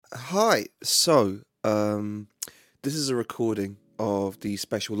Hi. This is a recording of the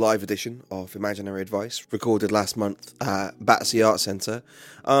special live edition of Imaginary Advice, recorded last month at Battersea Arts Centre.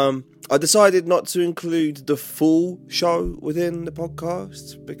 I decided not to include the full show within the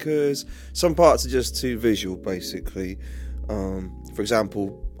podcast because some parts are just too visual, basically. For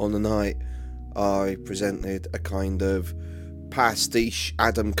example, on the night, I presented a kind of pastiche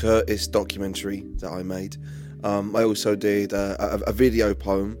Adam Curtis documentary that I made. I also did a video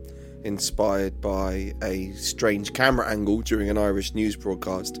poem inspired by a strange camera angle during an Irish news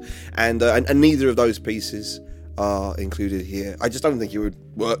broadcast, and neither of those pieces are included here. I just don't think it would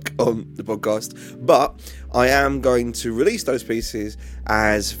work on the podcast, but I am going to release those pieces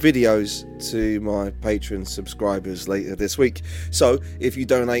as videos to my Patreon subscribers later this week. So if you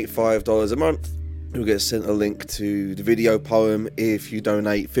donate $5 a month, you'll get sent a link to the video poem. If you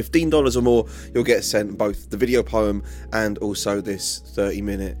donate $15 or more, you'll get sent both the video poem and also this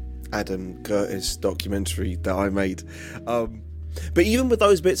 30-minute Adam Curtis documentary that I made. But even with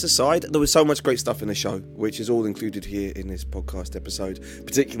those bits aside, there was so much great stuff in the show, which is all included here in this podcast episode,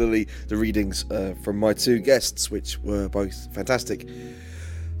 particularly the readings from my two guests, which were both fantastic.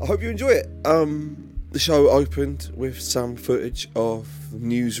 I hope you enjoy it. The show opened with some footage of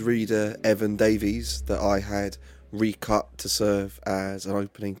newsreader Evan Davies that I had recut to serve as an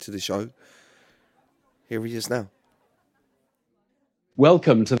opening to the show. Here he is now.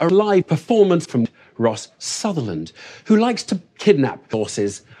 Welcome to a live performance from Ross Sutherland, who likes to kidnap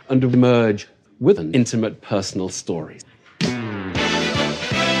horses and emerge with an intimate personal story. Thank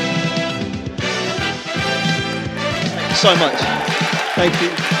you so much. Thank you.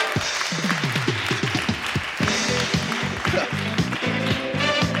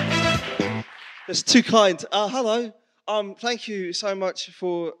 That's too kind. Hello. Thank you so much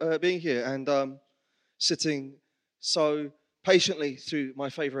for being here and sitting so patiently through my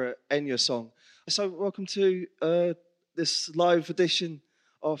favourite Enya song. So welcome to this live edition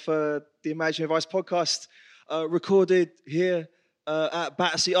of the Imaginary Advice podcast, recorded here at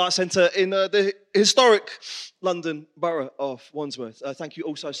Battersea Arts Centre in the historic London borough of Wandsworth. Thank you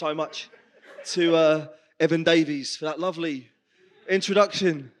also so much to Evan Davies for that lovely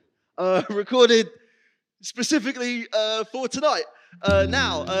introduction, recorded specifically for tonight.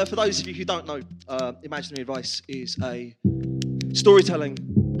 Now, for those of you who don't know, Imaginary Advice is a storytelling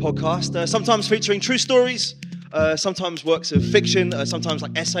podcast, sometimes featuring true stories, sometimes works of fiction, sometimes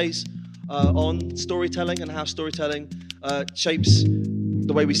like essays on storytelling and how storytelling shapes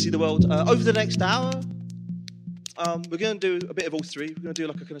the way we see the world. Over the next hour, we're going to do a bit of all three. We're going to do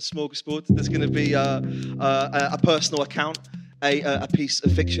like a kind of smorgasbord. There's going to be a personal account, a piece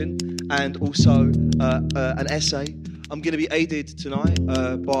of fiction, and also an essay. I'm going to be aided tonight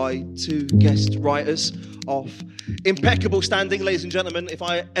by two guest writers of impeccable standing. Ladies and gentlemen, if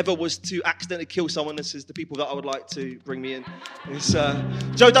I ever was to accidentally kill someone, this is the people that I would like to bring me in. It's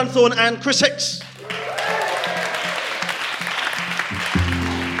Joe Dunthorne and Chris Hicks.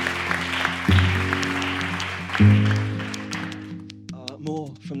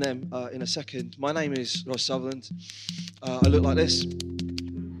 More from them in a second. My name is Ross Sutherland. I look like this.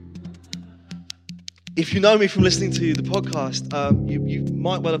 If you know me from listening to the podcast, you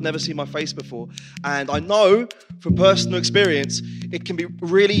might well have never seen my face before. And I know from personal experience, it can be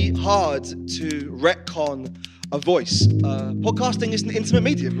really hard to retcon a voice. Podcasting is an intimate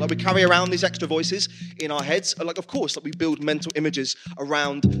medium. Like, we carry around these extra voices in our heads. Like, of course, like, we build mental images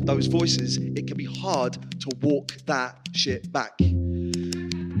around those voices. It can be hard to walk that shit back.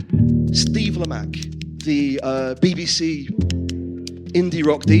 Steve Lamacq, the BBC indie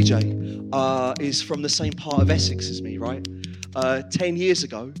rock DJ, is from the same part of Essex as me, right? 10 years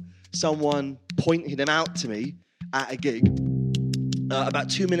ago, someone pointed him out to me at a gig. About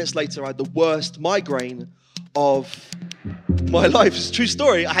 2 minutes later, I had the worst migraine of my life. It's a true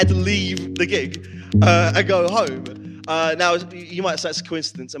story. I had to leave the gig and go home. Now, you might say it's a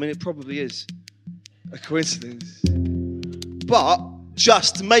coincidence. I mean, it probably is a coincidence. But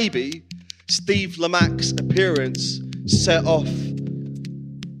just maybe, Steve Lamacq's appearance set off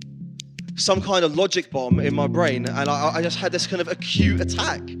some kind of logic bomb in my brain, and I just had this kind of acute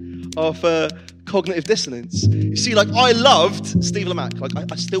attack of cognitive dissonance. You see, like, I loved Steve Lamacq,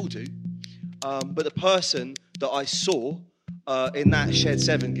 like I still do, but the person that I saw in that Shed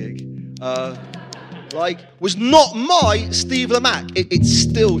 7 gig, was not my Steve Lamacq. It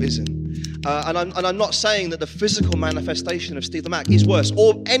still isn't. And I'm not saying that the physical manifestation of Steve Lamacq is worse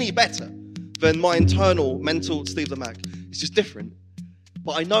or any better than my internal mental Steve Lamacq. It's just different.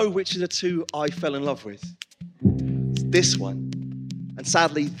 But I know which of the two I fell in love with. It's this one. And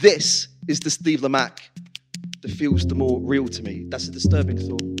sadly, this is the Steve Lamacq that feels the more real to me. That's a disturbing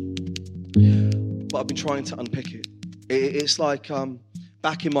thought. But I've been trying to unpick it. It's like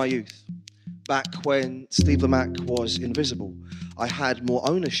back in my youth, back when Steve Lamacq was invisible, I had more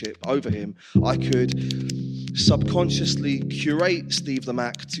ownership over him. I could subconsciously curate Steve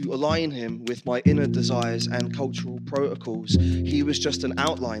Lamacq to align him with my inner desires and cultural protocols. He was just an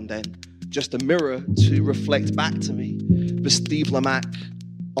outline then, just a mirror to reflect back to me the Steve Lamacq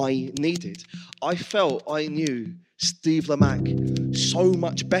I needed. I felt I knew Steve Lamacq so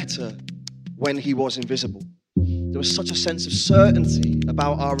much better when he was invisible. There was such a sense of certainty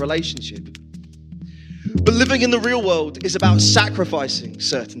about our relationship. But living in the real world is about sacrificing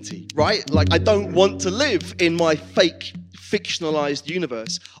certainty, right? Like, I don't want to live in my fake, fictionalized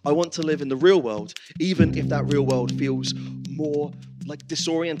universe. I want to live in the real world, even if that real world feels more like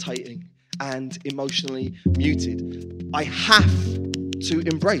disorientating and emotionally muted. I have to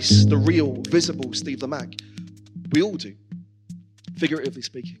embrace the real, visible Steve Lamacq. We all do, figuratively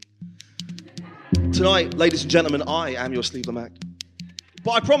speaking. Tonight, ladies and gentlemen, I am your Steve Lamacq.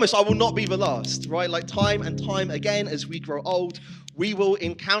 But I promise I will not be the last, right? Like, time and time again, as we grow old, we will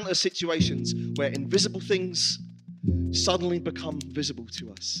encounter situations where invisible things suddenly become visible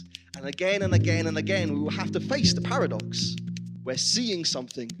to us. And again and again and again, we will have to face the paradox where seeing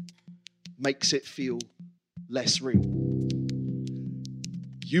something makes it feel less real.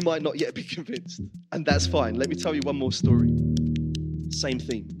 You might not yet be convinced, and that's fine. Let me tell you one more story. Same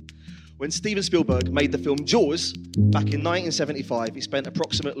theme. When Steven Spielberg made the film Jaws back in 1975, he spent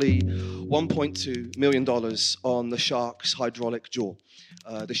approximately $1.2 million on the shark's hydraulic jaw.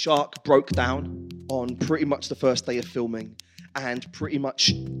 The shark broke down on pretty much the first day of filming and pretty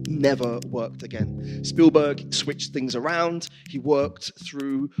much never worked again. Spielberg switched things around. He worked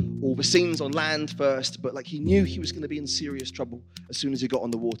through all the scenes on land first, but he knew he was going to be in serious trouble as soon as he got on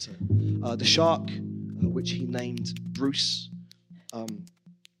the water. The shark, which he named Bruce,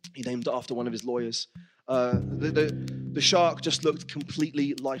 he named it after one of his lawyers. The shark just looked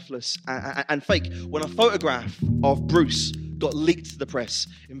completely lifeless and fake. When a photograph of Bruce got leaked to the press,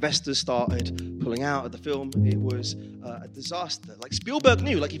 investors started pulling out of the film. It was a disaster. Spielberg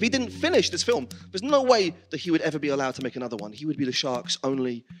knew, if he didn't finish this film, there's no way that he would ever be allowed to make another one. He would be the shark's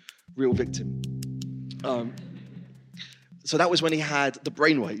only real victim. So that was when he had the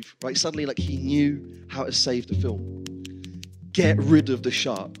brainwave, right? Suddenly, he knew how to save the film. Get rid of the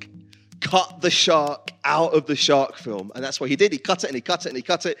shark. Cut the shark out of the shark film. And that's what he did. He cut it and he cut it and he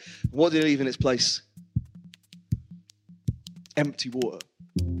cut it. What did he leave in its place? Empty water.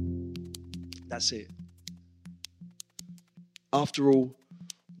 That's it. After all,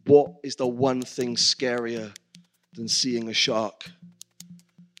 what is the one thing scarier than seeing a shark?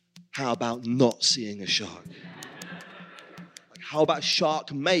 How about not seeing a shark? How about a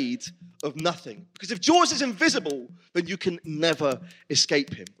shark made of nothing? Because if Jaws is invisible, then you can never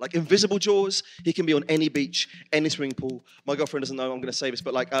escape him. Invisible Jaws, he can be on any beach, any swimming pool. My girlfriend doesn't know I'm going to say this,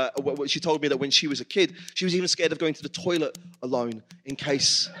 but she told me that when she was a kid, she was even scared of going to the toilet alone in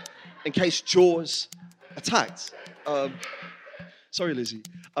case Jaws attacked. Sorry, Lizzie.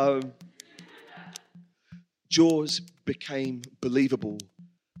 Jaws became believable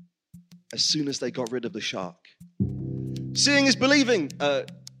as soon as they got rid of the shark. Seeing is believing,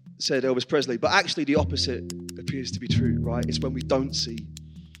 said Elvis Presley, but actually the opposite appears to be true, right? It's when we don't see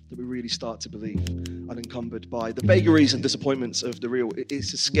that we really start to believe, unencumbered by the vagaries and disappointments of the real.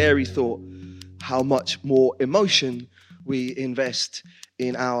 It's a scary thought how much more emotion we invest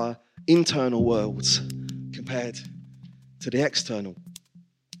in our internal worlds compared to the external.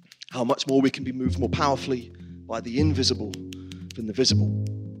 How much more we can be moved more powerfully by the invisible than the visible.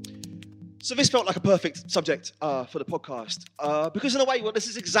 So this felt like a perfect subject for the podcast because in a way, this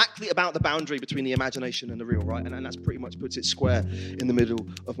is exactly about the boundary between the imagination and the real, right? And that's pretty much puts it square in the middle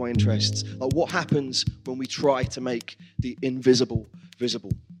of my interests. What happens when we try to make the invisible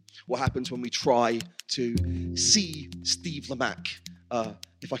visible? What happens when we try to see Steve Lamacq,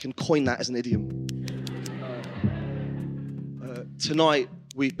 if I can coin that as an idiom? Tonight,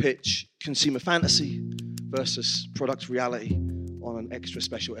 we pitch consumer fantasy versus product reality on an extra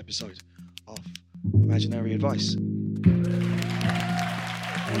special episode of Imaginary Advice.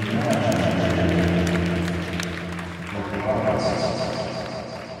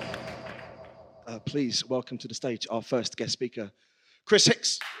 Please welcome to the stage our first guest speaker, Chris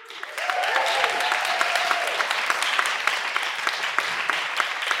Hicks.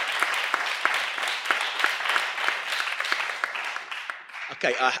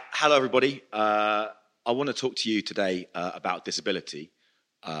 Okay, hello everybody. I want to talk to you today about disability,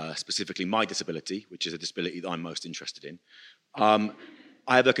 specifically my disability, which is a disability that I'm most interested in.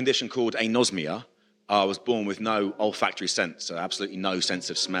 I have a condition called anosmia, I was born with no olfactory sense, so absolutely no sense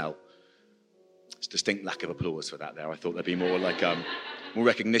of smell. It's a distinct lack of applause for that there. I thought there'd be more more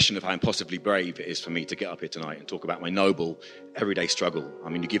recognition of how impossibly brave it is for me to get up here tonight and talk about my noble, everyday struggle. I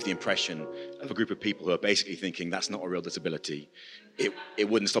mean, you give the impression of a group of people who are basically thinking that's not a real disability. It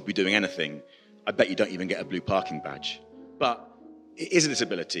wouldn't stop you doing anything. I bet you don't even get a blue parking badge. But it is a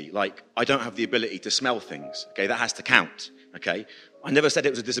disability. Like, I don't have the ability to smell things. Okay, that has to count. Okay, I never said it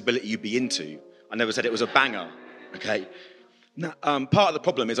was a disability you'd be into. I never said it was a banger. Okay. Now, part of the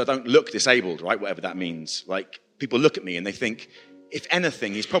problem is I don't look disabled, right? Whatever that means. Like, people look at me and they think, if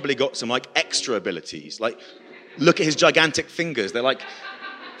anything, he's probably got some like extra abilities. Like, look at his gigantic fingers. They're like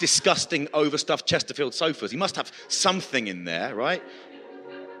disgusting, overstuffed Chesterfield sofas. He must have something in there, right?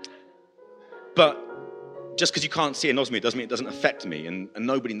 But just because you can't see anosmia doesn't mean it doesn't affect me, and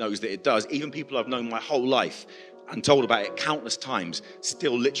nobody knows that it does. Even people I've known my whole life and told about it countless times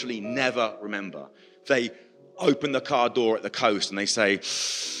still literally never remember. They open the car door at the coast and they say,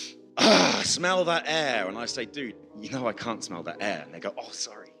 smell that air. And I say, dude, you know I can't smell that air. And they go, oh,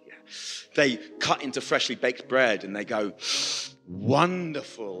 sorry. Yeah. They cut into freshly baked bread and they go,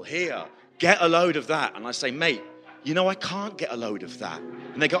 wonderful, here, get a load of that. And I say, mate, you know I can't get a load of that.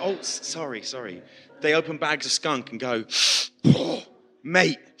 And they go, oh, sorry. They open bags of skunk and go, oh,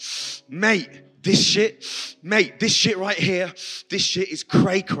 mate, this shit right here, this shit is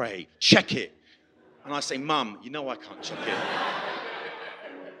cray-cray, check it. And I say, Mum, you know I can't check it.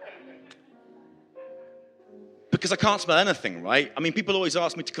 Because I can't smell anything, right? I mean, people always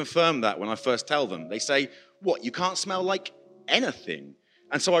ask me to confirm that when I first tell them. They say, what, you can't smell like anything?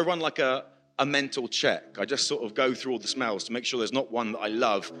 And so I run like a mental check. I just sort of go through all the smells to make sure there's not one that I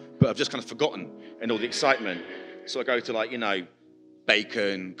love, but I've just kind of forgotten in all the excitement. So I go to like,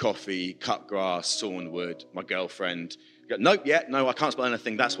 bacon, coffee, cut grass, sawn wood, my girlfriend. I go, no, I can't smell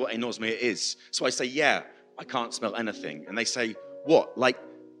anything. That's what anosmia is. So I say, yeah, I can't smell anything. And they say, what, like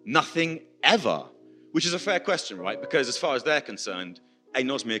nothing ever? Which is a fair question, right? Because as far as they're concerned,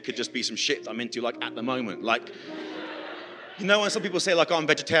 anosmia could just be some shit that I'm into like at the moment. Like, when some people say like, I'm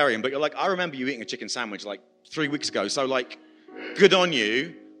vegetarian, but you're like, I remember you eating a chicken sandwich like 3 weeks ago. So like, good on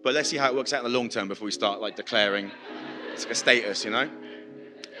you, but let's see how it works out in the long term before we start like declaring it's like a status,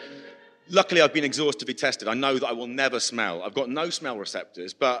 Luckily, I've been exhaustively tested. I know that I will never smell. I've got no smell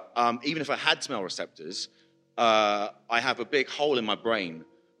receptors, but even if I had smell receptors, I have a big hole in my brain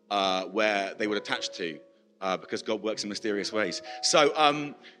where they would attach to because God works in mysterious ways.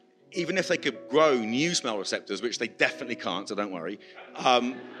 So even if they could grow new smell receptors, which they definitely can't, so don't worry,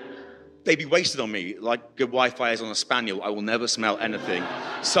 they'd be wasted on me. Like good Wi-Fi is on a Spaniel, I will never smell anything.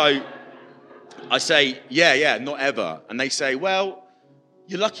 So I say, yeah, not ever. And they say, well,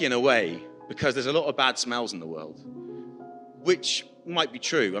 you're lucky in a way because there's a lot of bad smells in the world, which might be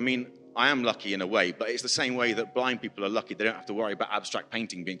true. I mean, I am lucky in a way, but it's the same way that blind people are lucky. They don't have to worry about abstract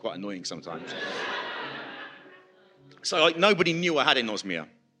painting being quite annoying sometimes. So like nobody knew I had anosmia.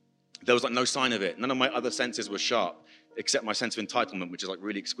 There was like no sign of it. None of my other senses were sharp, except my sense of entitlement, which is like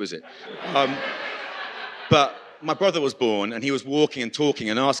really exquisite. But my brother was born, and he was walking and talking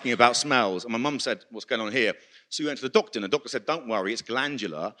and asking about smells. And my mum said, what's going on here? So we went to the doctor, and the doctor said, don't worry, it's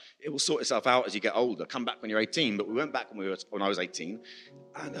glandular. It will sort itself out as you get older. Come back when you're 18. But we went back when I was 18,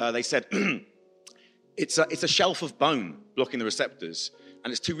 and they said, it's a shelf of bone blocking the receptors,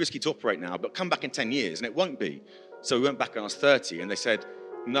 and it's too risky to operate now, but come back in 10 years, and it won't be. So we went back when I was 30, and they said,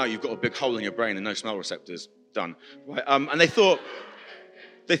 no, you've got a big hole in your brain and no smell receptors. Done. Right? And they thought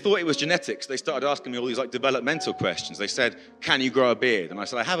it was genetics. They started asking me all these like developmental questions. They said, can you grow a beard? And I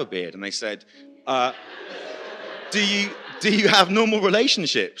said, I have a beard. And they said, do you have normal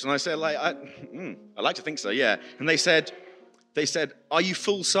relationships? And I said, like, I like to think so, yeah. And they said, are you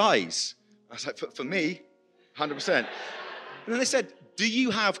full size? I was like, for me, 100%. And then they said, do you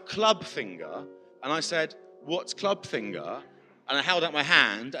have club finger? And I said, what's club finger? And I held out my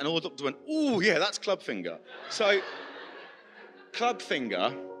hand, and all the doctor went, oh, yeah, that's club finger. So club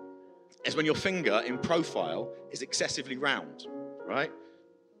finger is when your finger in profile is excessively round, right?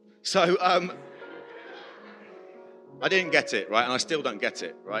 So I didn't get it, right? And I still don't get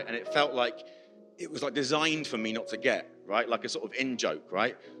it, right? And it felt like it was like designed for me not to get, right? Like a sort of in-joke,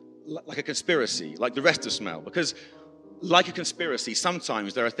 right? Like a conspiracy, like the rest of smell. Because like a conspiracy,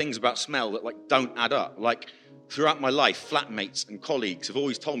 sometimes there are things about smell that like don't add up. Like throughout my life, flatmates and colleagues have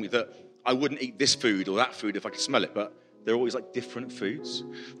always told me that I wouldn't eat this food or that food if I could smell it, but they're always like different foods,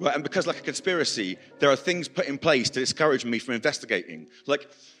 right? And because like a conspiracy, there are things put in place to discourage me from investigating. Like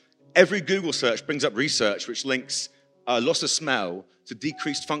every Google search brings up research which links loss of smell to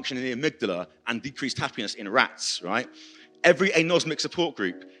decreased function in the amygdala and decreased happiness in rats, right? Every anosmic support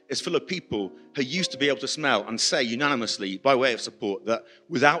group is full of people who used to be able to smell and say unanimously, by way of support, that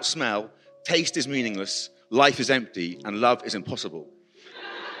without smell, taste is meaningless, life is empty, and love is impossible.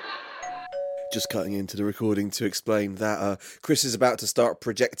 Just cutting into the recording to explain that Chris is about to start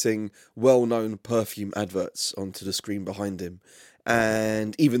projecting well-known perfume adverts onto the screen behind him.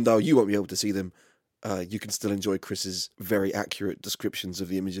 And even though you won't be able to see them, you can still enjoy Chris's very accurate descriptions of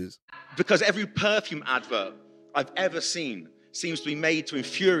the images. Because every perfume advert I've ever seen seems to be made to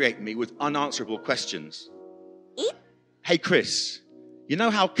infuriate me with unanswerable questions. Hey, Chris, you know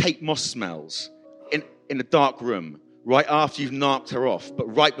how Kate Moss smells in a dark room right after you've narked her off, but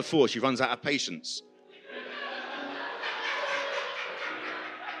right before she runs out of patience?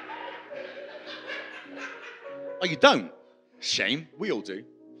 Oh, you don't? Shame. We all do.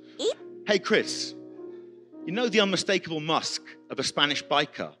 Hey, Chris, you know the unmistakable musk of a Spanish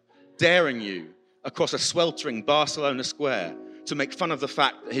biker daring you across a sweltering Barcelona square to make fun of the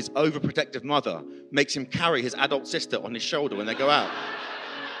fact that his overprotective mother makes him carry his adult sister on his shoulder when they go out?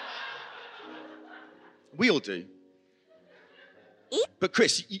 We all do. But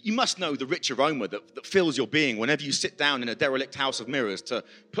Chris, you must know the rich aroma that fills your being whenever you sit down in a derelict house of mirrors to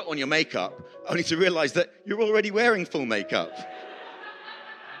put on your makeup, only to realize that you're already wearing full makeup.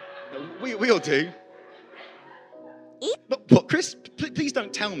 We all do. But Chris, please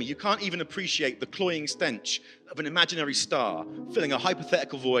don't tell me you can't even appreciate the cloying stench of an imaginary star filling a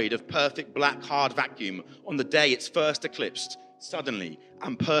hypothetical void of perfect black hard vacuum on the day it's first eclipsed, suddenly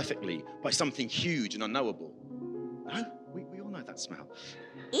and perfectly, by something huge and unknowable. No? We all know that smell.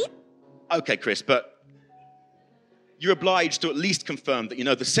 Okay, Chris, but you're obliged to at least confirm that you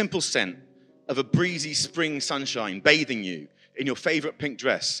know the simple scent of a breezy spring sunshine bathing you in your favorite pink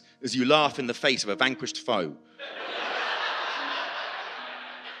dress as you laugh in the face of a vanquished foe.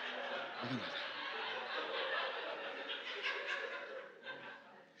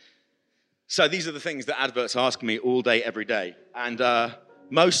 So these are the things that adverts ask me all day, every day. And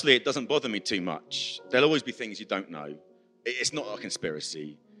mostly it doesn't bother me too much. There'll always be things you don't know. It's not a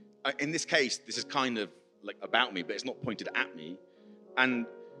conspiracy. In this case, this is kind of like about me, but it's not pointed at me. And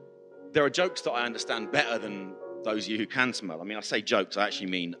there are jokes that I understand better than those of you who can smell. I mean, I say jokes, I actually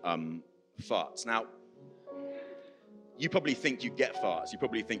mean farts. Now, you probably think you get farts. You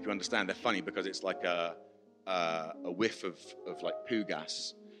probably think you understand they're funny because it's like a whiff of like poo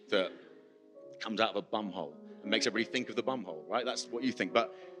gas that comes out of a bum hole and makes everybody think of the bum hole, right? That's what you think.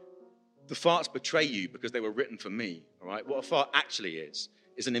 But the farts betray you because they were written for me, all right? What a fart actually is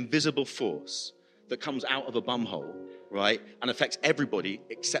an invisible force that comes out of a bum hole, right? And affects everybody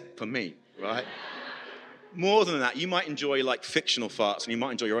except for me, right? More than that, you might enjoy like fictional farts and you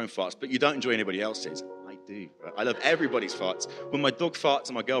might enjoy your own farts, but you don't enjoy anybody else's. I do. Right? I love everybody's farts. When my dog farts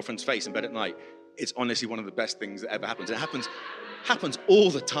on my girlfriend's face in bed at night, it's honestly one of the best things that ever happens. It happens all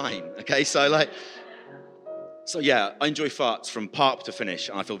the time, okay? So yeah, I enjoy farts from part to finish,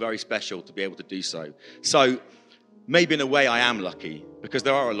 and I feel very special to be able to do so. So maybe in a way I am lucky, because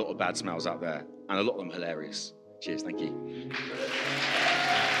there are a lot of bad smells out there, and a lot of them hilarious. Cheers, thank you.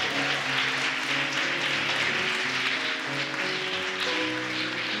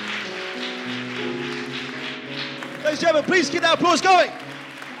 Ladies and gentlemen, please keep that applause going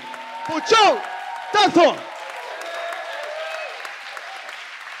for Joe Dunthorne.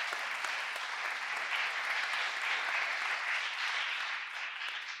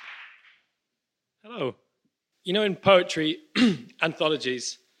 Hello. You know, in poetry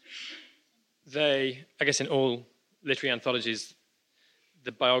anthologies, I guess in all literary anthologies,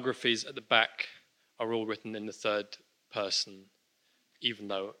 the biographies at the back are all written in the third person, even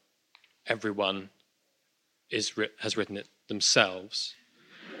though everyone has written it themselves.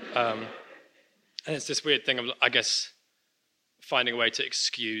 And it's this weird thing of, I guess, finding a way to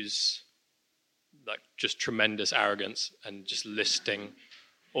excuse like just tremendous arrogance and just listing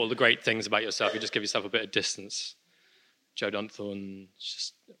all the great things about yourself. You just give yourself a bit of distance. Joe Dunthorne,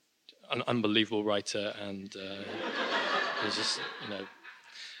 just an unbelievable writer, and he's just, and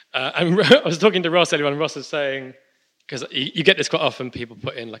I was talking to Ross earlier, and Ross was saying, because you get this quite often, people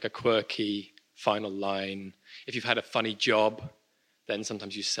put in like a quirky final line. If you've had a funny job, then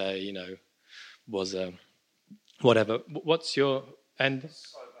sometimes you say, was whatever. What's your end?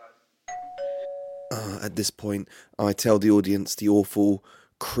 At this point, I tell the audience the awful,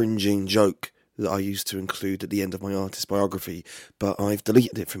 cringing joke that I used to include at the end of my artist biography, but I've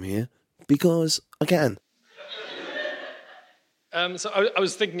deleted it from here because I can. So I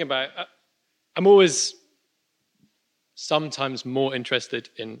was thinking about, I'm always sometimes more interested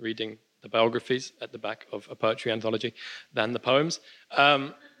in reading the biographies at the back of a poetry anthology than the poems.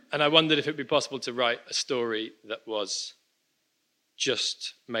 And I wondered if it would be possible to write a story that was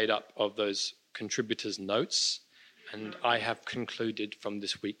just made up of those contributors' notes. And I have concluded from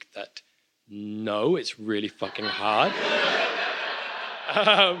this week that no, it's really fucking hard.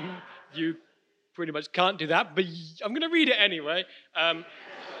 You pretty much can't do that, but I'm going to read it anyway. And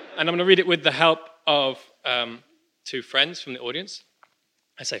I'm going to read it with the help of two friends from the audience.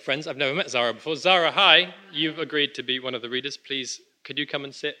 I say friends, I've never met Zara before. Zara, hi. You've agreed to be one of the readers. Please, could you come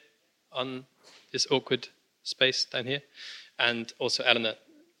and sit on this awkward space down here? And also Eleanor,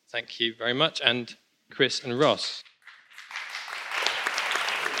 thank you very much. And Chris and Ross.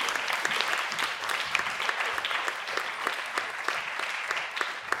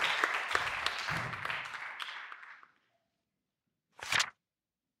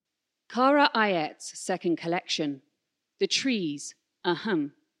 Kara Ayet's second collection, The Trees,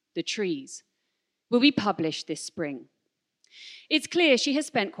 The Trees, will be published this spring. It's clear she has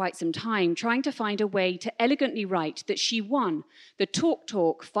spent quite some time trying to find a way to elegantly write that she won the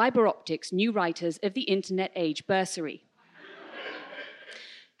Talk Fibre Optics New Writers of the Internet Age bursary.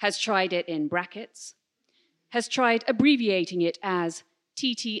 Has tried it in brackets, has tried abbreviating it as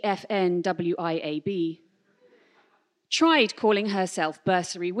TTFNWIAB, tried calling herself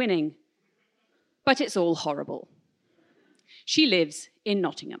bursary winning, but it's all horrible. She lives in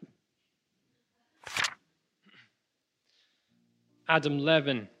Nottingham. Adam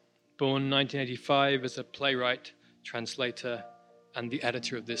Levin, born 1985 as a playwright, translator, and the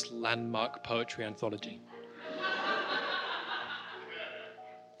editor of this landmark poetry anthology.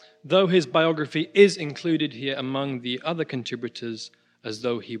 Though his biography is included here among the other contributors, as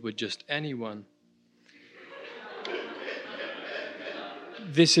though he were just anyone,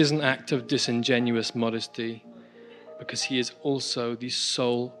 this is an act of disingenuous modesty, because he is also the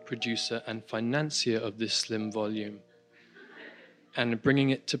sole producer and financier of this slim volume. And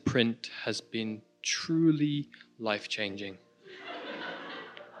bringing it to print has been truly life-changing.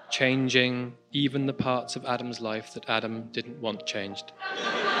 Changing even the parts of Adam's life that Adam didn't want changed.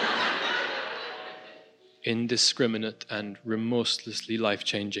 Indiscriminate and remorselessly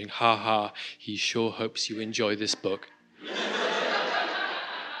life-changing. Ha ha, he sure hopes you enjoy this book.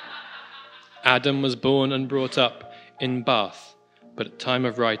 Adam was born and brought up in Bath, but at time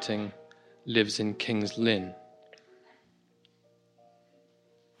of writing lives in King's Lynn.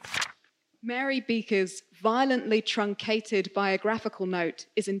 Mary Beaker's violently truncated biographical note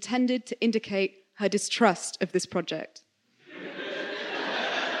is intended to indicate her distrust of this project.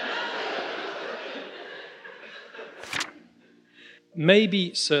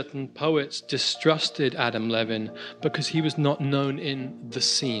 Maybe certain poets distrusted Adam Levin because he was not known in the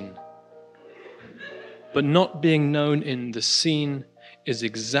scene. But not being known in the scene is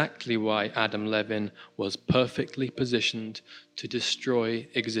exactly why Adam Levin was perfectly positioned to destroy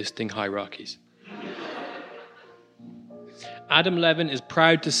existing hierarchies. Adam Levin is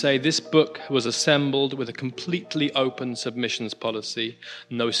proud to say this book was assembled with a completely open submissions policy.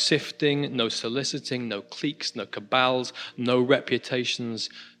 No sifting, no soliciting, no cliques, no cabals, no reputations,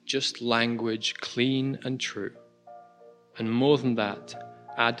 just language clean and true. And more than that,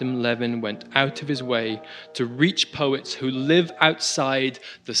 Adam Levin went out of his way to reach poets who live outside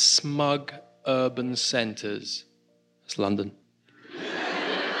the smug urban centres, that's London,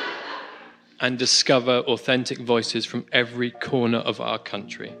 and discover authentic voices from every corner of our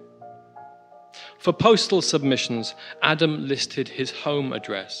country. For postal submissions, Adam listed his home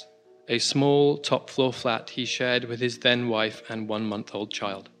address, a small top-floor flat he shared with his then-wife and one-month-old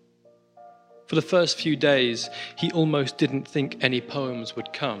child. For the first few days, he almost didn't think any poems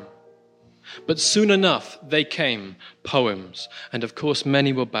would come. But soon enough, they came, poems, and of course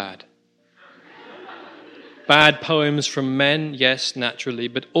many were bad. Bad poems from men, yes, naturally,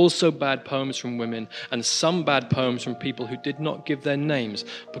 but also bad poems from women, and some bad poems from people who did not give their names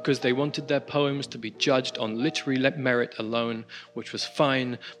because they wanted their poems to be judged on literary merit alone, which was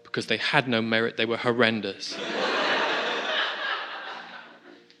fine because they had no merit, they were horrendous.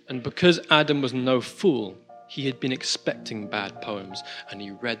 And because Adam was no fool, he had been expecting bad poems, and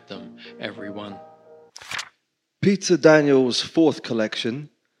he read them, every one. Peter Daniels' fourth collection,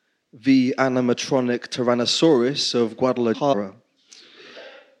 The Animatronic Tyrannosaurus of Guadalajara,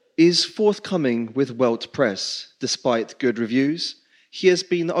 is forthcoming with Welt Press. Despite good reviews, he has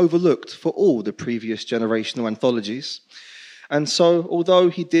been overlooked for all the previous generational anthologies. And so, although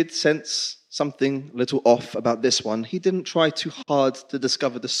he did sense something a little off about this one, he didn't try too hard to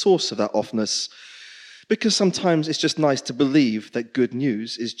discover the source of that offness, because sometimes it's just nice to believe that good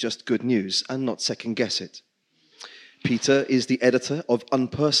news is just good news and not second guess it. Peter is the editor of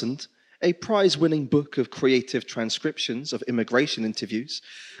Unpersoned, a prize-winning book of creative transcriptions of immigration interviews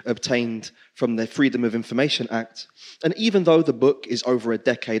obtained from the Freedom of Information Act. And even though the book is over a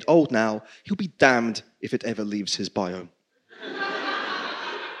decade old now, he'll be damned if it ever leaves his bio.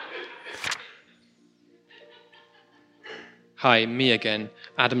 Hi, me again,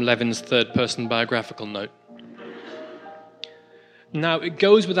 Adam Levin's third-person biographical note. Now, it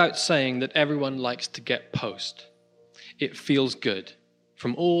goes without saying that everyone likes to get post. It feels good.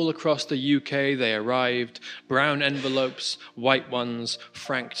 From all across the UK they arrived, brown envelopes, white ones,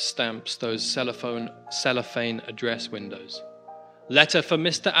 franked stamps, those cellophane address windows. Letter for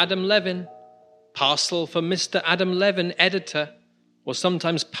Mr. Adam Levin, parcel for Mr. Adam Levin, editor, or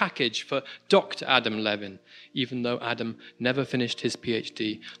sometimes package for Dr. Adam Levin, even though Adam never finished his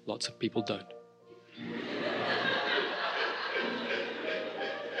PhD, lots of people don't.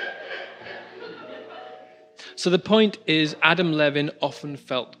 So the point is, Adam Levin often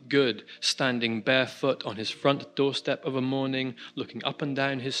felt good, standing barefoot on his front doorstep of a morning, looking up and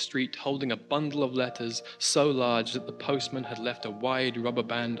down his street, holding a bundle of letters so large that the postman had left a wide rubber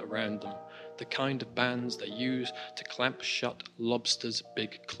band around them, the kind of bands they use to clamp shut lobsters'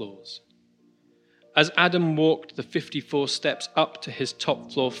 big claws. As Adam walked the 54 steps up to his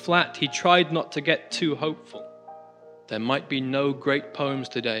top-floor flat, he tried not to get too hopeful. There might be no great poems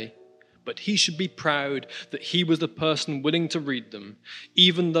today, but he should be proud that he was the person willing to read them,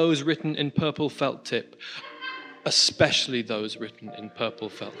 even those written in purple felt tip, especially those written in purple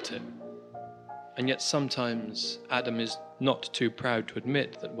felt tip. And yet sometimes Adam is not too proud to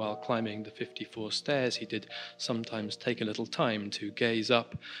admit that while climbing the 54 stairs, he did sometimes take a little time to gaze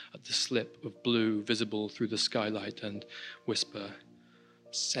up at the slip of blue visible through the skylight and whisper,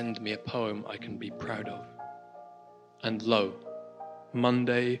 "Send me a poem I can be proud of." And lo,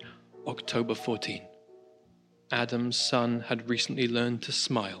 Monday, October 14. Adam's son had recently learned to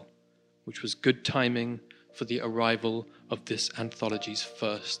smile, which was good timing for the arrival of this anthology's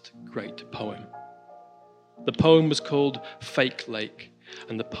first great poem. The poem was called Fake Lake,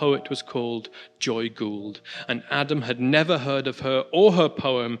 and the poet was called Joy Gould, and Adam had never heard of her or her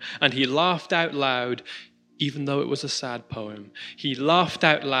poem, and he laughed out loud, even though it was a sad poem. He laughed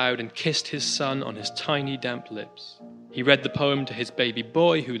out loud and kissed his son on his tiny damp lips. He read the poem to his baby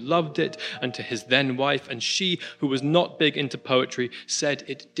boy, who loved it, and to his then wife, and she, who was not big into poetry, said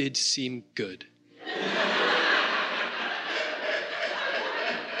it did seem good.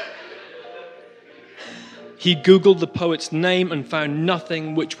 He Googled the poet's name and found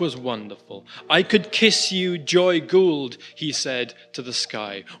nothing, which was wonderful. "I could kiss you, Joy Gould," he said to the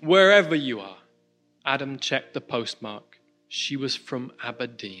sky, "wherever you are." Adam checked the postmark. She was from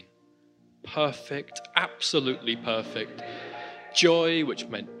Aberdeen. Perfect, absolutely perfect. Joy, which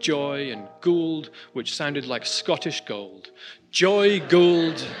meant joy, and Gould, which sounded like Scottish gold. Joy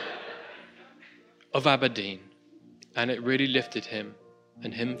Gould of Aberdeen. And it really lifted him,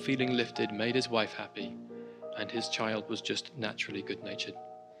 and him feeling lifted made his wife happy, and his child was just naturally good-natured.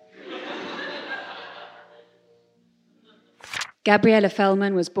 Gabriella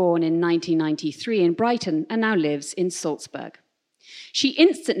Fellman was born in 1993 in Brighton and now lives in Salzburg. She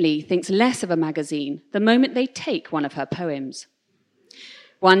instantly thinks less of a magazine the moment they take one of her poems.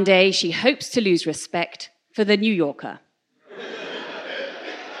 One day, she hopes to lose respect for the New Yorker.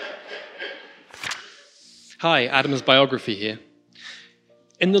 Hi, Adam's biography here.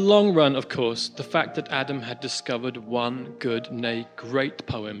 In the long run, of course, the fact that Adam had discovered one good, nay, great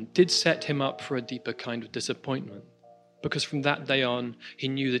poem did set him up for a deeper kind of disappointment, because from that day on, he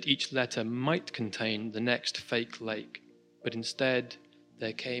knew that each letter might contain the next fake lake, but instead,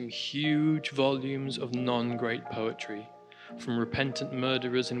 there came huge volumes of non-great poetry, from repentant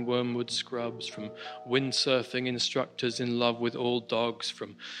murderers in Wormwood scrubs, from windsurfing instructors in love with all dogs,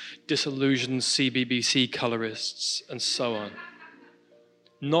 from disillusioned CBBC colorists, and so on.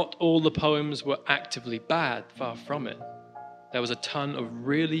 Not all the poems were actively bad, far from it. There was a ton of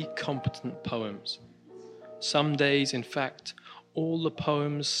really competent poems. Some days, in fact, all the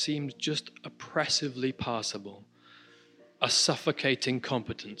poems seemed just oppressively passable, a suffocating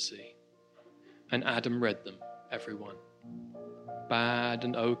competency. And Adam read them, every one. Bad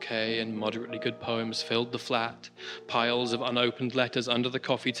and okay and moderately good poems filled the flat, piles of unopened letters under the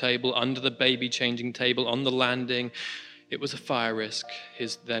coffee table, under the baby-changing table, on the landing. It was a fire risk,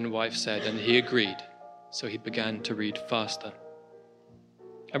 his then-wife said, and he agreed, so he began to read faster.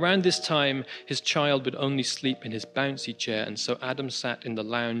 Around this time, his child would only sleep in his bouncy chair, and so Adam sat in the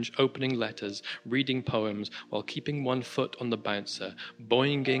lounge, opening letters, reading poems, while keeping one foot on the bouncer,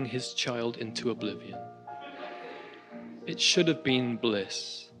 boinging his child into oblivion. It should have been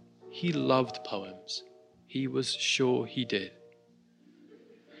bliss. He loved poems. He was sure he did.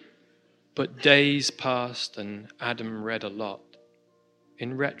 But days passed and Adam read a lot.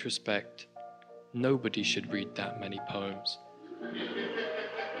 In retrospect, nobody should read that many poems.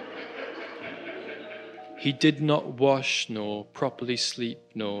 He did not wash, nor properly sleep,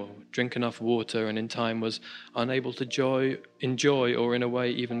 nor drink enough water, and in time was unable to enjoy, or in a way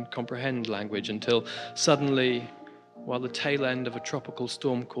even comprehend language, until suddenly, while the tail end of a tropical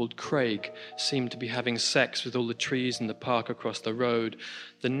storm called Craig seemed to be having sex with all the trees in the park across the road,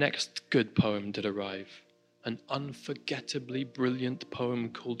 the next good poem did arrive. An unforgettably brilliant poem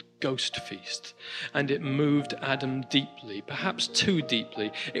called Ghost Feast, and it moved Adam deeply, perhaps too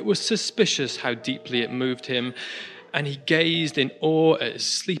deeply. It was suspicious how deeply it moved him, and he gazed in awe at his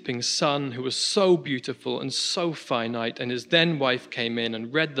sleeping son, who was so beautiful and so finite, and his then wife came in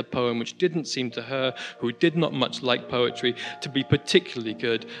and read the poem, which didn't seem to her, who did not much like poetry, to be particularly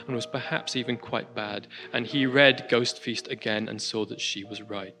good, and was perhaps even quite bad, and he read Ghost Feast again and saw that she was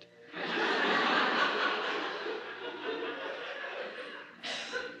right.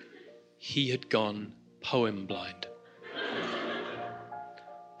 He had gone poem blind.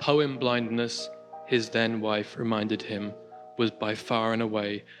 Poem blindness, his then wife reminded him, was by far and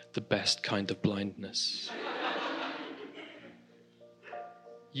away the best kind of blindness.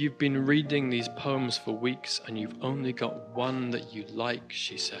 You've been reading these poems for weeks and you've only got one that you like,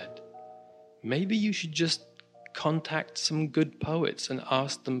 she said. Maybe you should just contact some good poets and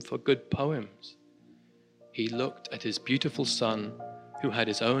ask them for good poems. He looked at his beautiful son, who had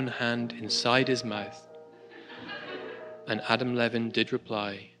his own hand inside his mouth. And Adam Levin did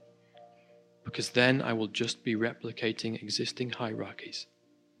reply, because then I will just be replicating existing hierarchies,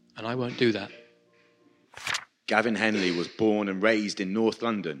 and I won't do that. Gavin Henley was born and raised in North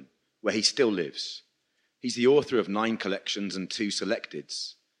London, where he still lives. He's the author of 9 collections and 2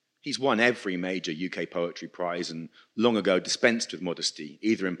 selecteds. He's won every major UK poetry prize and long ago dispensed with modesty,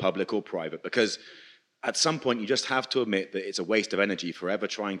 either in public or private, because at some point, you just have to admit that it's a waste of energy forever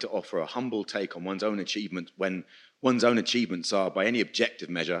trying to offer a humble take on one's own achievement when one's own achievements are, by any objective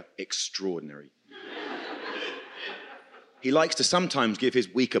measure, extraordinary. He likes to sometimes give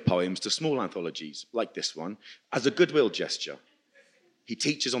his weaker poems to small anthologies, like this one, as a goodwill gesture. He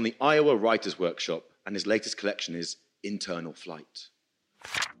teaches on the Iowa Writers' Workshop, and his latest collection is Internal Flight.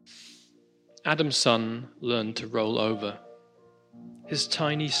 Adam's son learned to roll over. His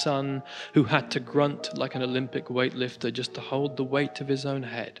tiny son, who had to grunt like an Olympic weightlifter just to hold the weight of his own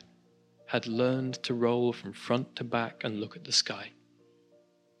head, had learned to roll from front to back and look at the sky.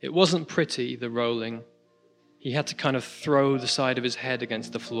 It wasn't pretty, the rolling. He had to kind of throw the side of his head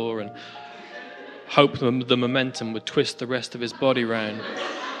against the floor and hope the momentum would twist the rest of his body round.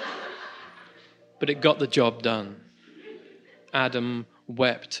 But it got the job done. Adam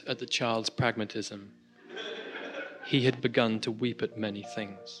wept at the child's pragmatism. He had begun to weep at many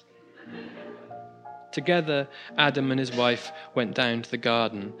things. Together, Adam and his wife went down to the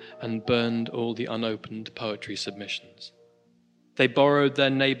garden and burned all the unopened poetry submissions. They borrowed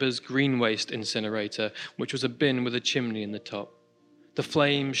their neighbour's green waste incinerator, which was a bin with a chimney in the top. The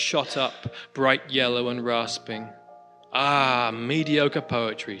flames shot up, bright yellow and rasping. "Ah, mediocre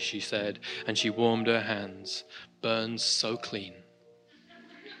poetry," she said, and she warmed her hands. "Burns so clean."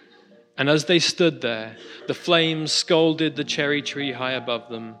 And as they stood there, the flames scalded the cherry tree high above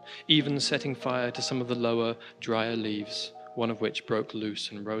them, even setting fire to some of the lower, drier leaves, one of which broke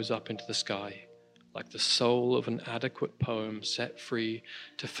loose and rose up into the sky, like the soul of an adequate poem set free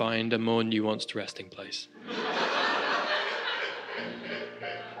to find a more nuanced resting place.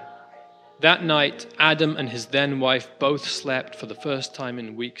 That night, Adam and his then wife both slept for the first time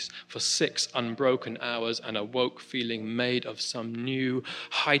in weeks for 6 unbroken hours and awoke feeling made of some new,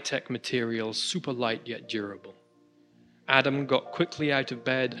 high-tech material, super light yet durable. Adam got quickly out of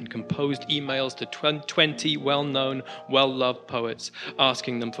bed and composed emails to 20 well-known, well-loved poets,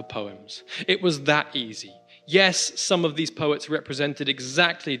 asking them for poems. It was that easy. Yes, some of these poets represented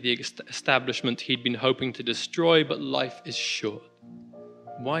exactly the establishment he'd been hoping to destroy, but life is short.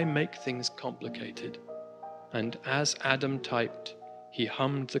 Why make things complicated? And as Adam typed, he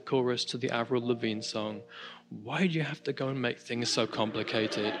hummed the chorus to the Avril Lavigne song, "Why do you have to go and make things so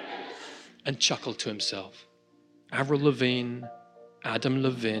complicated?" and chuckled to himself. Avril Lavigne, Adam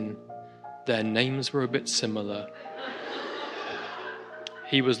Levine, their names were a bit similar.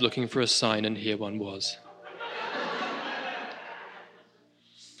 He was looking for a sign, and here one was.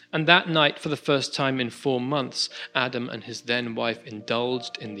 And that night, for the first time in 4 months, Adam and his then wife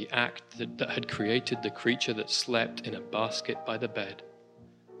indulged in the act that had created the creature that slept in a basket by the bed.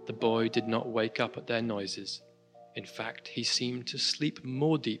 The boy did not wake up at their noises. In fact, he seemed to sleep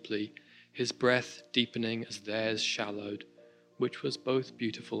more deeply, his breath deepening as theirs shallowed, which was both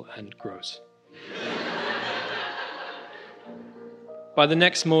beautiful and gross. By the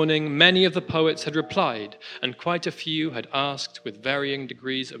next morning, many of the poets had replied, and quite a few had asked, with varying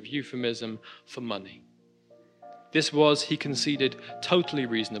degrees of euphemism, for money. This was, he conceded, totally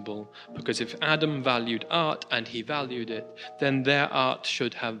reasonable, because if Adam valued art, and he valued it, then their art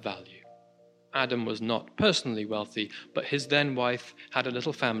should have value. Adam was not personally wealthy, but his then-wife had a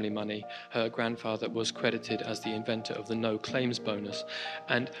little family money. Her grandfather was credited as the inventor of the no-claims bonus,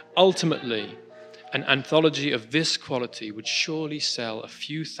 and ultimately, an anthology of this quality would surely sell a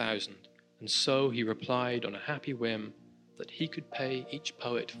few thousand, and so he replied on a happy whim that he could pay each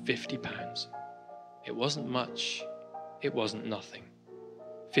poet £50. It wasn't much, it wasn't nothing.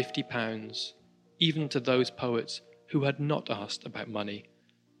 £50, even to those poets who had not asked about money,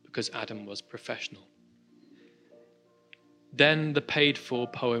 because Adam was professional. Then the paid-for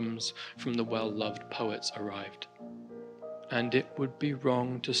poems from the well-loved poets arrived, and it would be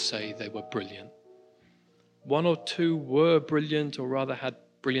wrong to say they were brilliant. One or two were brilliant, or rather had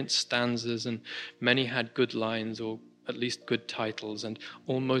brilliant stanzas, and many had good lines, or at least good titles, and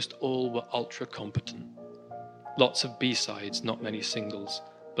almost all were ultra-competent. Lots of B-sides, not many singles,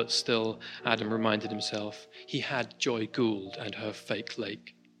 but still, Adam reminded himself, he had Joy Gould and her fake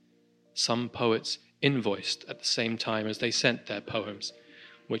lake. Some poets invoiced at the same time as they sent their poems,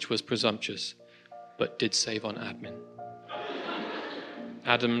 which was presumptuous, but did save on admin.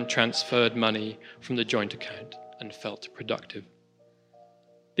 Adam transferred money from the joint account and felt productive.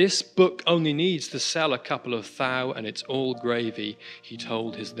 This book only needs to sell a couple of thou and it's all gravy, he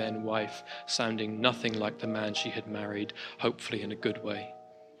told his then wife, sounding nothing like the man she had married, hopefully in a good way.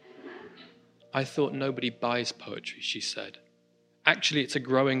 I thought nobody buys poetry, she said. Actually, it's a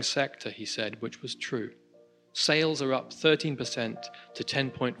growing sector, he said, which was true. Sales are up 13% to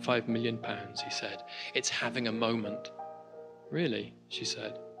 £10.5 million, he said. It's having a moment. Really, she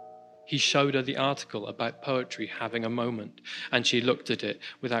said. He showed her the article about poetry having a moment, and she looked at it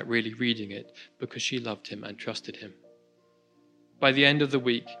without really reading it because she loved him and trusted him. By the end of the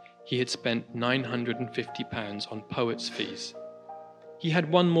week, he had spent £950 on poets' fees. He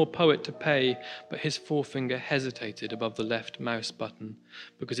had one more poet to pay, but his forefinger hesitated above the left mouse button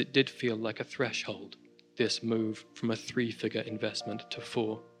because it did feel like a threshold, this move from a 3-figure investment to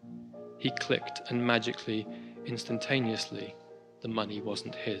 4. He clicked, and magically, instantaneously, the money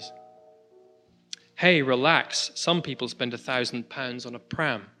wasn't his. Hey, relax, some people spend £1,000 on a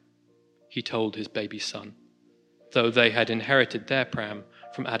pram, he told his baby son, though they had inherited their pram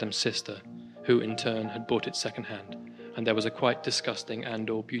from Adam's sister, who in turn had bought it second-hand, and there was a quite disgusting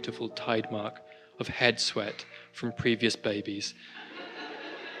and/or beautiful tide mark of head sweat from previous babies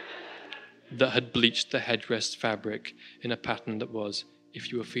that had bleached the headrest fabric in a pattern that was,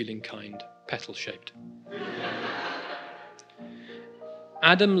 if you were feeling kind, petal-shaped.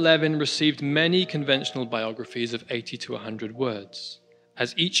 Adam Levin received many conventional biographies of 80 to 100 words.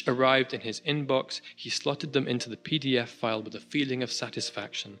 As each arrived in his inbox, he slotted them into the PDF file with a feeling of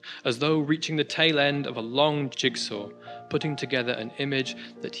satisfaction, as though reaching the tail end of a long jigsaw, putting together an image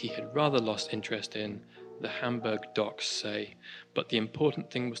that he had rather lost interest in, the Hamburg docs say, but the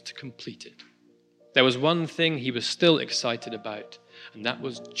important thing was to complete it. There was one thing he was still excited about, and that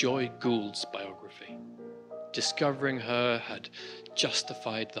was Joy Gould's biography. Discovering her had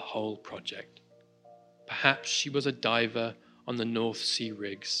justified the whole project. Perhaps she was a diver on the North Sea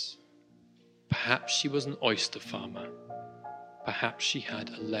rigs. Perhaps she was an oyster farmer. Perhaps she had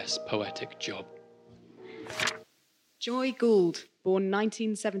a less poetic job. Joy Gould, born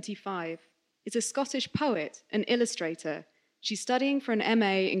 1975, is a Scottish poet and illustrator. She's studying for an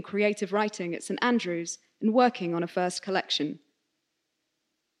MA in creative writing at St Andrews and working on a first collection.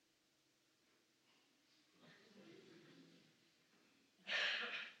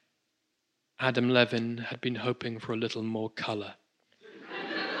 Adam Levin had been hoping for a little more colour.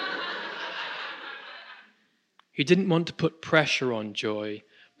 He didn't want to put pressure on Joy,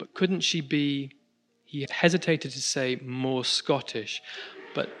 but couldn't she be, he hesitated to say more Scottish,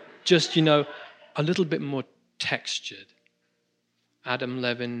 but just, a little bit more textured. Adam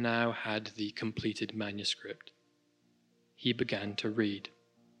Levin now had the completed manuscript. He began to read.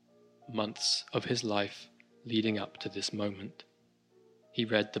 Months of his life leading up to this moment. He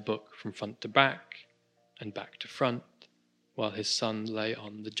read the book from front to back and back to front while his son lay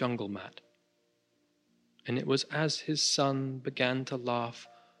on the jungle mat. And it was as his son began to laugh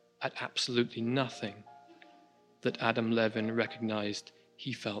at absolutely nothing that Adam Levin recognized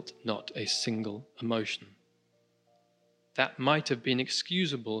he felt not a single emotion. That might have been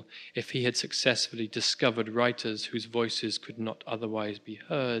excusable if he had successfully discovered writers whose voices could not otherwise be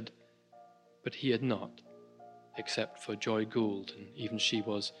heard, but he had not. except for Joy Gould, and even she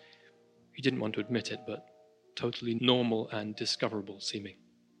was, he didn't want to admit it, but totally normal and discoverable seeming.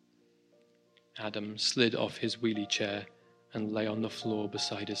 Adam slid off his wheelie chair and lay on the floor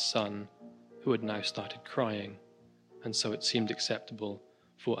beside his son, who had now started crying, and so it seemed acceptable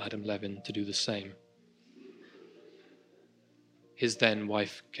for Adam Levin to do the same. His then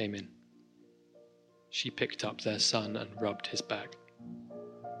wife came in. She picked up their son and rubbed his back.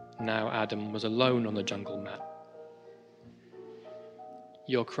 Now Adam was alone on the jungle mat.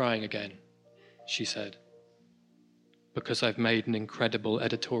 "You're crying again," she said. "Because I've made an incredible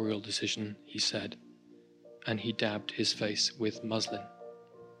editorial decision," he said, and he dabbed his face with muslin.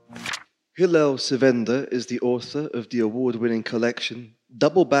 Hillel Sivender is the author of the award-winning collection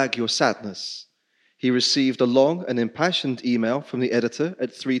Double Bag Your Sadness. He received a long and impassioned email from the editor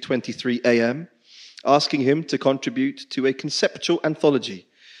at 3:23 a.m. asking him to contribute to a conceptual anthology.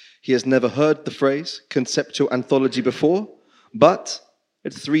 He has never heard the phrase conceptual anthology before, but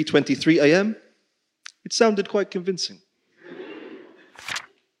at 3:23 a.m., it sounded quite convincing.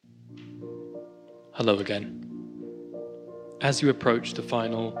 Hello again. As you approach the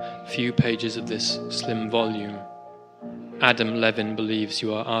final few pages of this slim volume, Adam Levin believes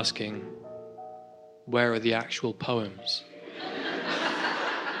you are asking, where are the actual poems?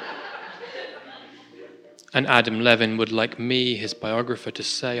 And Adam Levin would like me, his biographer, to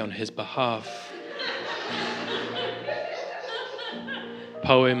say on his behalf,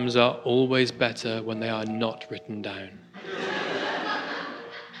 poems are always better when they are not written down.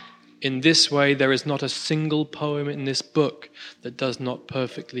 In this way, there is not a single poem in this book that does not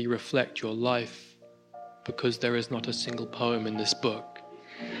perfectly reflect your life, because there is not a single poem in this book.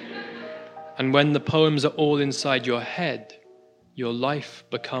 And when the poems are all inside your head, your life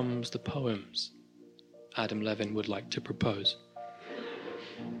becomes the poems, Adam Levin would like to propose.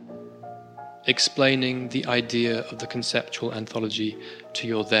 Explaining the idea of the conceptual anthology to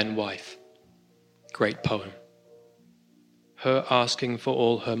your then wife. Great poem. Her asking for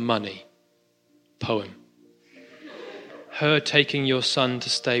all her money. Poem. Her taking your son to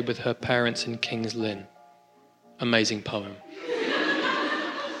stay with her parents in King's Lynn. Amazing poem.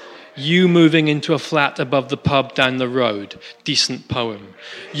 You moving into a flat above the pub down the road. Decent poem.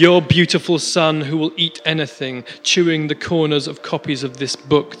 Your beautiful son who will eat anything, chewing the corners of copies of this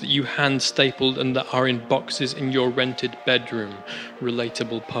book that you hand-stapled and that are in boxes in your rented bedroom.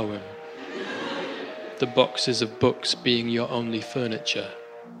 Relatable poem. The boxes of books being your only furniture.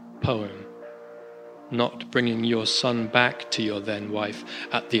 Poem. Not bringing your son back to your then wife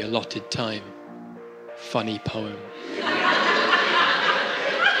at the allotted time. Funny poem.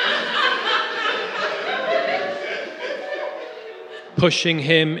 Pushing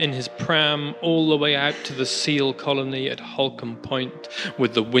him in his pram all the way out to the seal colony at Holcombe Point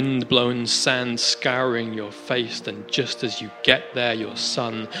with the wind-blown sand scouring your face, and just as you get there, your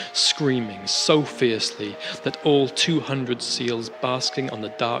son screaming so fiercely that all 200 seals basking on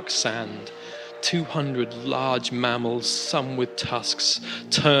the dark sand, 200 large mammals, some with tusks,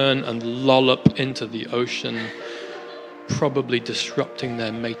 turn and lollop into the ocean, probably disrupting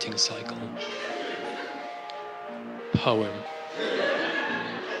their mating cycle. Poem.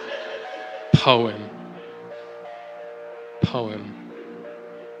 Poem. Poem.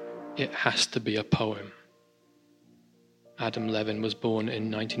 It has to be a poem. Adam Levin was born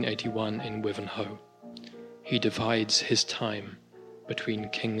in 1981 in Wivenhoe. He divides his time between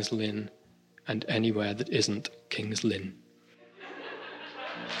King's Lynn and anywhere that isn't King's Lynn.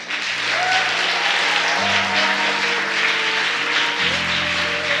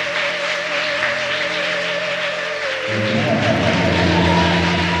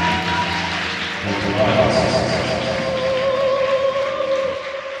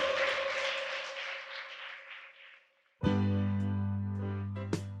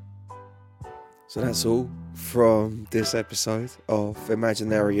 So that's all from this episode of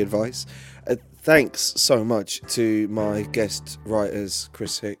Imaginary Advice. Thanks so much to my guest writers,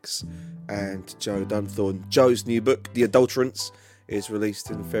 Chris Hicks and Joe Dunthorne. Joe's new book, The Adulterants, is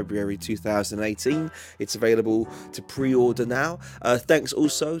released in February 2018. It's available to pre-order now. Thanks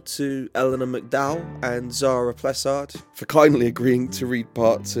also to Eleanor McDowell and Zara Plessard for kindly agreeing to read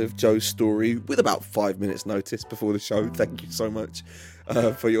parts of Joe's story with about 5 minutes notice before the show. Thank you so much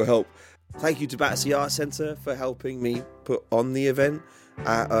for your help. Thank you to Battersea Arts Centre for helping me put on the event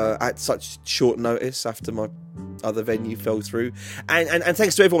at such short notice after my other venue fell through. And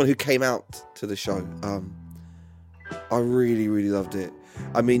thanks to everyone who came out to the show. I really, really loved it.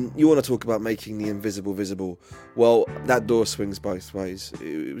 I mean, you want to talk about making the invisible visible. Well, that door swings both ways.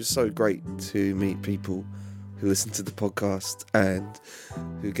 It was so great to meet people who listen to the podcast and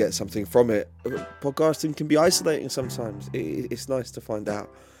who get something from it. Podcasting can be isolating sometimes. It's nice to find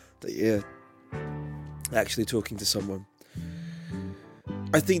out that you're actually talking to someone.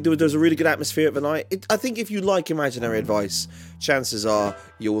 I think there was a really good atmosphere at the night. I think if you like Imaginary Advice, chances are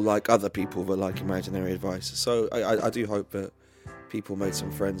you'll like other people that like Imaginary Advice. So I do hope that people made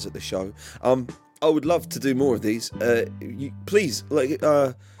some friends at the show. I would love to do more of these. Please,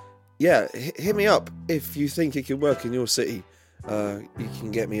 hit me up if you think it can work in your city. You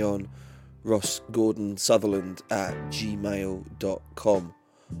can get me on rossgordonsutherland@gmail.com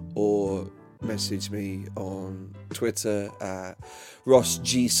or message me on Twitter at Ross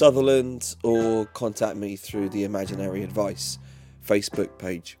G. Sutherland, or contact me through the Imaginary Advice Facebook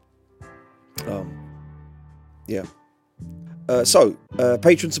page.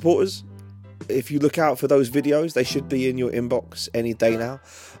 Patron supporters, if you look out for those videos, they should be in your inbox any day now.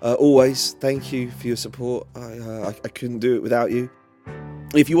 Always, thank you for your support. I couldn't do it without you.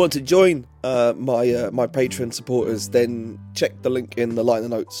 If you want to join my Patreon supporters, then check the link in the liner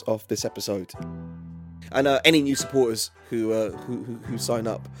notes of this episode. And any new supporters who sign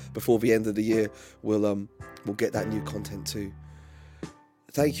up before the end of the year will get that new content too.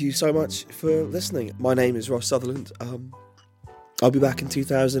 Thank you so much for listening. My name is Ross Sutherland. I'll be back in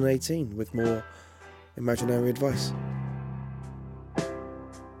 2018 with more Imaginary Advice.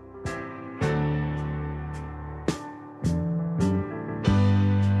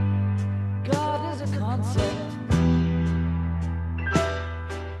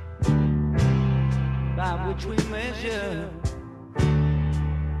 By which we measure